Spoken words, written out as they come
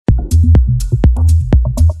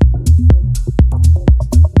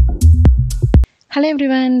Hello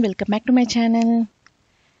everyone, welcome back to my channel.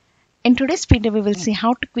 In today's video, we will see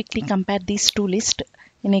how to quickly compare these two lists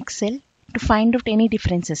in Excel to find out any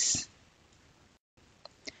differences.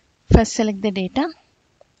 First select the data,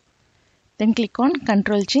 then click on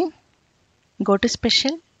Ctrl G, go to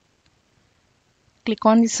Special, click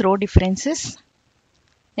on this row differences,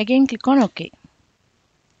 again click on OK.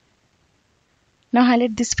 Now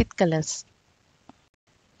highlight this with colors.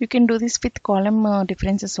 You can do this with column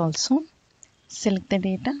differences also. Select the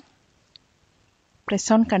data, press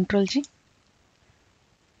on Ctrl G,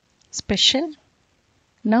 Special.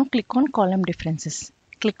 Now click on column differences.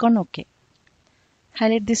 Click on OK.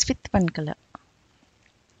 Highlight this with one color.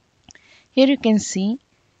 Here you can see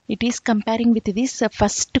it is comparing with this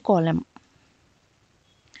first column.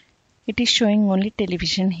 It is showing only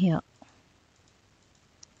television here.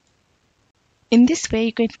 In this way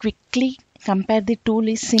you can quickly compare the two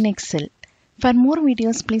lists in Excel. For more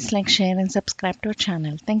videos, please like, share and subscribe to our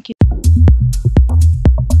channel. Thank you.